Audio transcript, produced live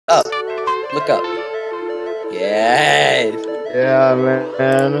Look up. Yes. Yeah,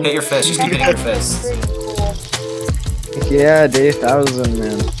 man. Hit your fist. Just keep hitting your fist. Yeah, day 1000,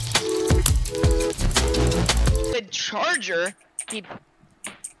 man. The charger.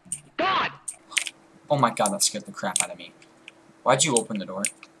 God. Oh my god, that scared the crap out of me. Why'd you open the door?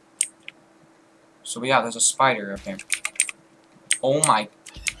 So yeah, there's a spider up there. Oh my.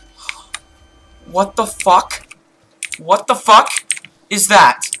 What the fuck? What the fuck is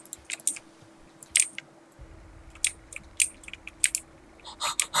that?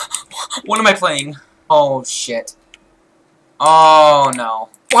 What am I playing? Oh shit. Oh no.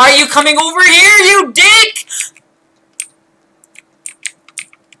 Why are you coming over here, you dick?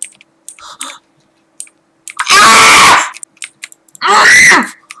 Ah!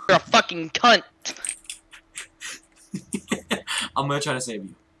 Ah! You're a fucking cunt. I'm gonna try to save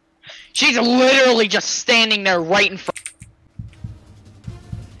you. She's literally just standing there right in front.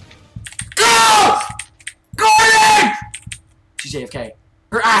 Go! Gordon! She's AFK.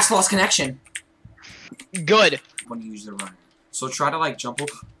 Her ass lost connection. Good. When you use the runner. So try to like jump up.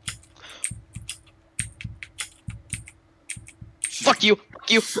 Fuck you. Fuck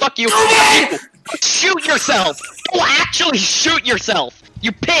you. Fuck you. Fuck you. Shoot yourself. Go actually shoot yourself.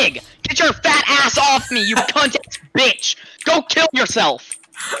 You pig. Get your fat ass off me, you cunt ass bitch. Go kill yourself.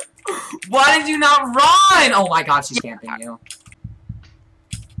 Why did you not run? Oh my god, she's camping you.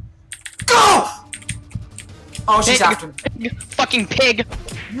 Go! Oh, she's Pig. after me. Fucking pig.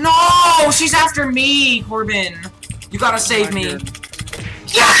 No! She's after me, Corbin. You gotta save me.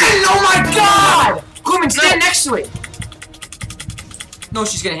 Yes! Oh my god! Corbin, stand next to it! No,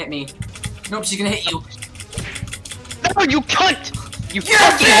 she's gonna hit me. Nope, she's gonna hit you. No, you cunt! You You're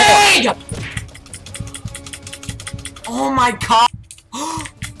fucking big! Oh my god!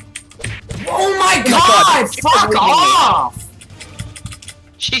 Oh my god! Fuck off!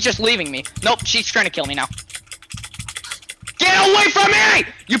 She's just leaving me. Nope, she's trying to kill me now. Get away from me!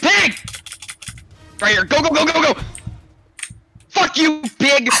 You pig! Right here, go, go, go, go, go! Fuck you,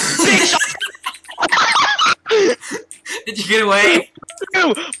 pig! Bitch! Did you get away?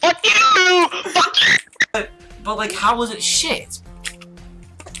 You! Fuck you! Fuck you! But like, how was it shit?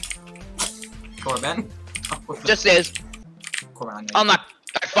 Corbin? Oh, Just is. Corbin, I'm not.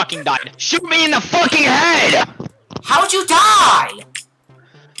 I fucking died. Shoot me in the fucking head! How'd you die?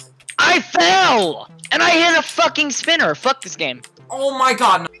 I fell! And I hit a fucking spinner. Fuck this game. Oh my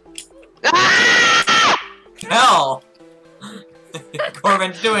god, no. Ah! Hell!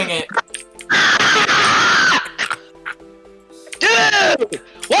 Corbin's doing it. Dude!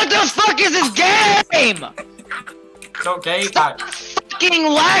 What the fuck is this game? It's okay, God. Fucking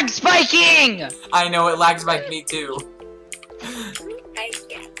lag spiking! I know, it lags by me too.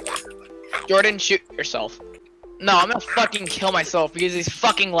 Jordan, shoot yourself. No, I'm gonna fucking kill myself because these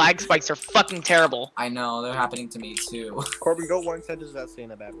fucking lag spikes are fucking terrible. I know, they're happening to me too. Corbin, go one sentence without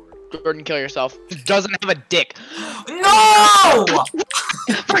saying a bad word. Jordan, kill yourself. Doesn't have a dick. No!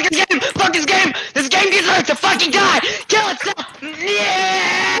 Fuck this game! Fuck this game! This game deserves to fucking die! Kill itself!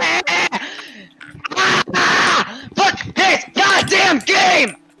 Yeah! Ah! Fuck this goddamn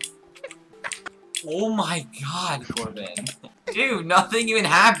game! Oh my god, Corbin. Dude, nothing even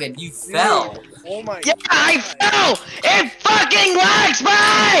happened. You fell. Oh my Yeah, I fell! It fucking lag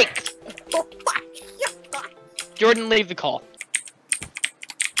spiked! Oh my god. Jordan, leave the call.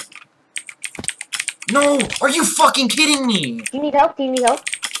 No! Are you fucking kidding me? Do you need help? Do you need help?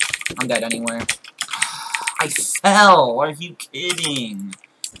 I'm dead anyway. I fell! Are you kidding?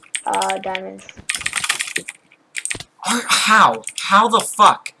 Diamonds. How? How the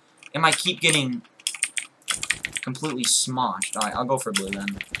fuck am I keep getting completely smoshed? Alright, I'll go for blue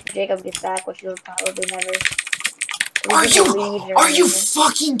then. Jacob gets back, which you'll probably never. Are you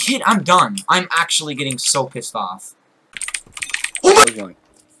fucking kidding? I'm done. I'm actually getting so pissed off. Oh my!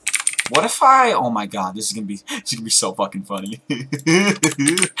 What if I? Oh my god, this is gonna be so fucking funny.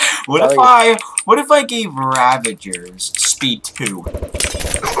 What if I gave Ravagers speed 2?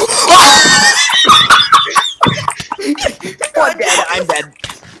 I'm dead. I'm dead.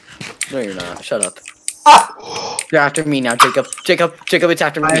 No, you're not. Shut up. You're after me now, Jacob. Jacob, it's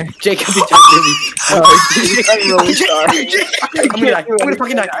after me. Jacob, it's after me. I'm really sorry. I'm gonna die. I'm gonna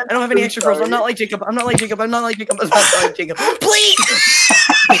fucking die. I don't have any extra pearls. I'm not like Jacob. I'm not like Jacob. I'm not like Jacob. I'm not like Jacob. Please!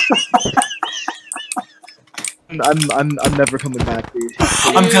 I'm never coming back, dude.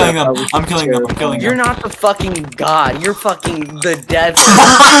 I'm killing him. I'm killing him. I'm killing him. You're not the fucking god. You're fucking the devil.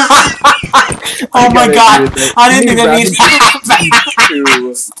 Oh my god! I didn't think that needed to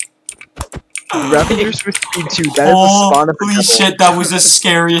happen. Ravagers with speed 2. That is the spawn of the Holy devil. shit! That was the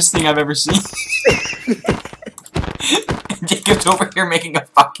scariest thing I've ever seen. Jacob's over here making a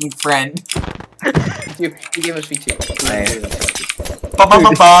fucking friend. He gave us V2.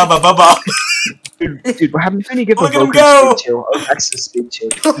 Dude, we're having to give Look a at him broken go! speed chill. Oh, that's the speed chill.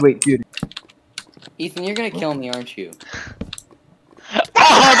 Wait, dude. Ethan, you're gonna kill me, aren't you? Oh,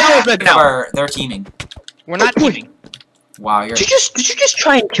 that was a no. They're teaming. We're not teaming. Wow, you're. Did you just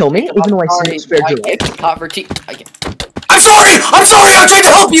try and kill me? Even though I spared your life. Hot for tea. I'm sorry! I'm sorry! I tried to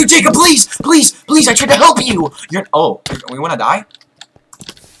help you, Jacob! Please! Please! Please! I tried to help you! You're. Oh, we wanna die?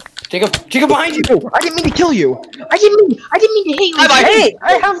 Jacob behind you! I didn't mean to kill you! I didn't mean to hit you! Hey,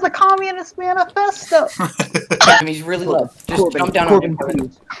 I have the Communist Manifesto! He's really low. Just Corbin, jump down Corbin, on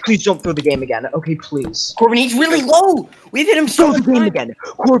him. please don't throw the game again. Okay, please. Corbin, he's really low! We've hit him so Throw the game again!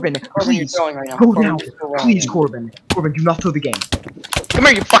 Corbin, Corbin, you're please! throwing right now. Go Corbin, now! you're throwing right Please, now. Corbin! Corbin, do not throw the game. Come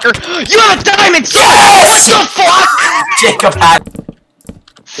here, you fucker. You have a diamond sword! What the fuck? Jacob had.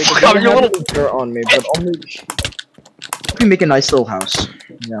 Fuck off, your little... Dirt on me, but only... Let me make a nice little house.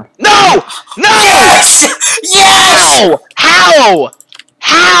 Yeah. No! No! Yes! Yes! How?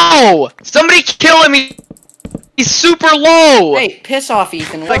 How? Somebody kill him. He's super low. Hey, piss off,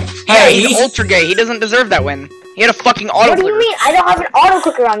 Ethan. Like, Hey, yeah, he's he's- ultra gay. He doesn't deserve that win. He had a fucking auto What do you clicker. mean? I don't have an auto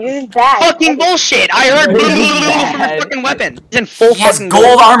clicker on. You're just bad. Fucking bullshit. I heard Really from his bad. fucking weapon. He's in full He has fucking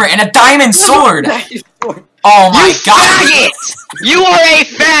gold armor and a diamond sword! Oh my You god! faggot! You are a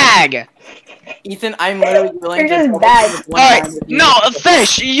fag! Ethan, I'm literally willing You're to just bad. Alright, no,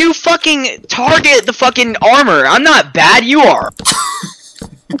 Fish, you fucking target the fucking armor. I'm not bad, you are.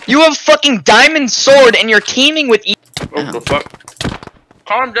 You have fucking diamond sword and you're teaming with What the fuck?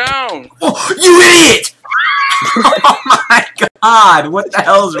 Calm down! Oh, you idiot! Oh my god, what the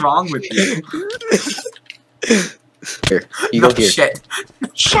hell is wrong with you? Here, you No go here. shit.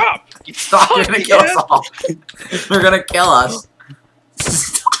 Stop! Stop, you're gonna kill us all. They're gonna kill us.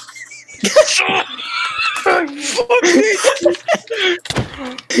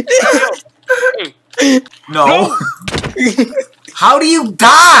 No. How do you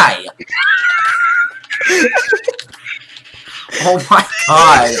die? Oh my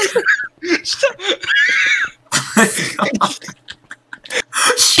god.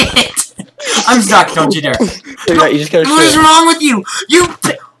 Shit. I'm stuck, don't you dare. You're right, you just gotta What is shoot. wrong with you? You.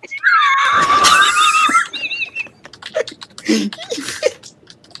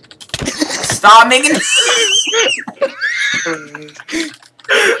 Stop making.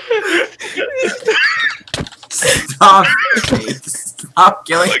 Stop. Stop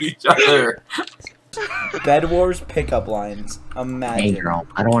killing each other. Bed Wars pickup lines. Imagine. Hey girl,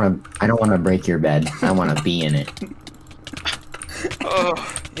 I don't wanna break your bed. I wanna be in it.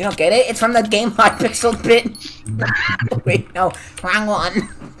 You don't get it? It's from the game Hot Pixel bit. Wait, no, wrong one.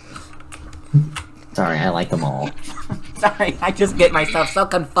 Sorry, I like them all. Sorry, I just get myself so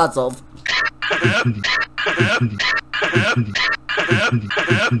confuzzled.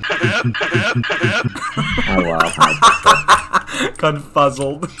 I love how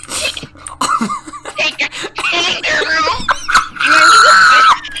Confuzzled.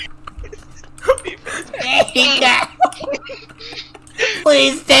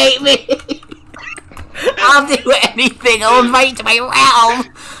 Please take me. I'll do anything. I'll invite you to my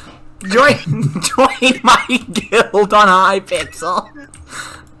realm. Join my guild on Hypixel.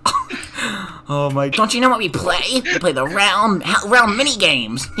 Oh my god. Don't you know what we play? We play the realm mini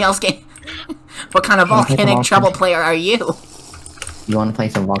games. Yelsuke. What kind of volcanic trouble player are you? you wanna play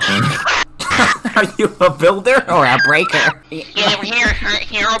some Volcano? Are you a builder or a breaker? Get over here,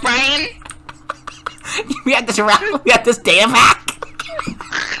 Hero Brian. We had this data pack.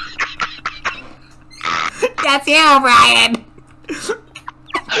 That's you, Brian.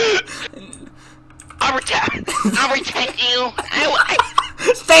 I'll protect you.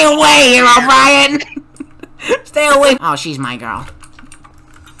 Stay away, Hero Brian. Stay away. Oh, she's my girl.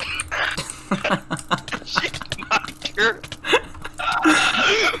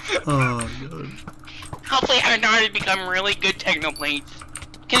 Oh god. Hopefully I know how to become really good Technoblades.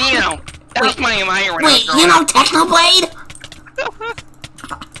 Cause you know, that was my admirer when I was Wait, growing you know up. Technoblade?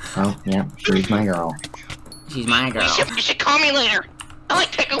 Oh, yeah, she's my girl. She's my girl. You should call me later. I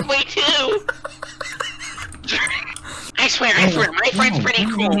like Technoblade too. I swear, my friend's pretty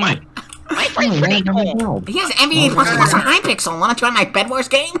cool. My friend's pretty cool. He has NBA Plus on Hypixel. Wanna join my Bed Wars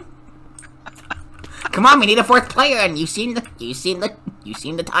game? Come on, we need a fourth player, and you seem the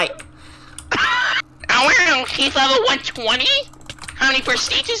type. I don't know, he's level 120? How many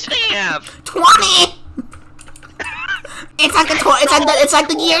prestiges do they have? 20. It's like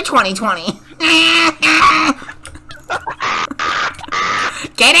the year 2020.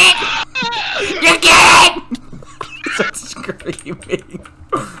 Get it? You get it? That's screaming.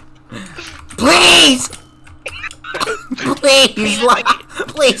 Please!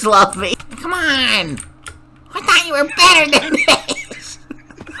 Please love me. come on! I thought you were better than this!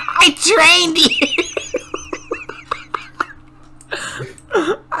 I trained you!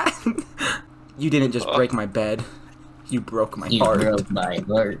 You didn't just break my bed. You broke my heart. You broke my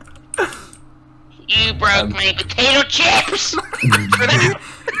heart. You broke my potato chips!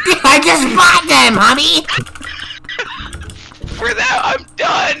 I just bought them, honey! For that, I'm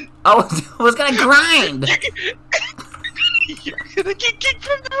done! I was gonna grind! You're gonna get kicked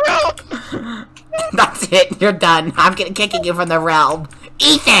from the realm! That's it, you're done. I'm kicking you from the realm.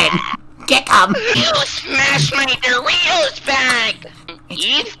 Ethan! Kick him! You smashed my Doritos bag!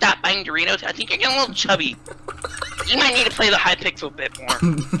 You need to stop buying Doritos. I think you're getting a little chubby. You might need to play the high pixel bit more.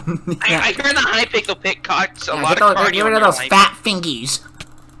 Yeah. I heard the high pixel bit costs a Yeah, lot of cardio. get rid of those fat fingies.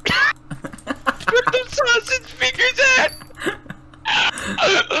 Where the sausage fingers at?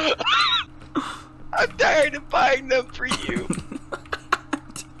 I'm tired of buying them for you.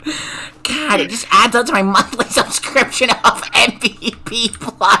 God, it just adds up to my monthly subscription of MVP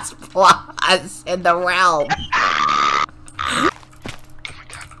plus in the realm.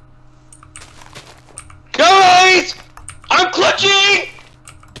 Guys! I'm clutching!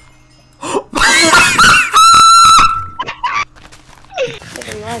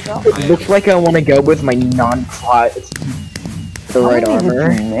 It looks like I want to go with my non-plot. The right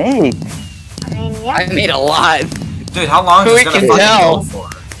armor. I mean, yeah. I made a lot. Dude, how long is We this can gonna tell. fucking go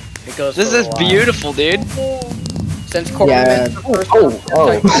for? It goes This for a is while. beautiful, dude. Since Corbin Yeah. missed the first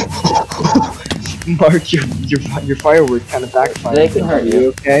Oh. Mark, your firework kind of backfired. They can hurt Are you. you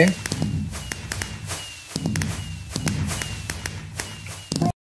okay?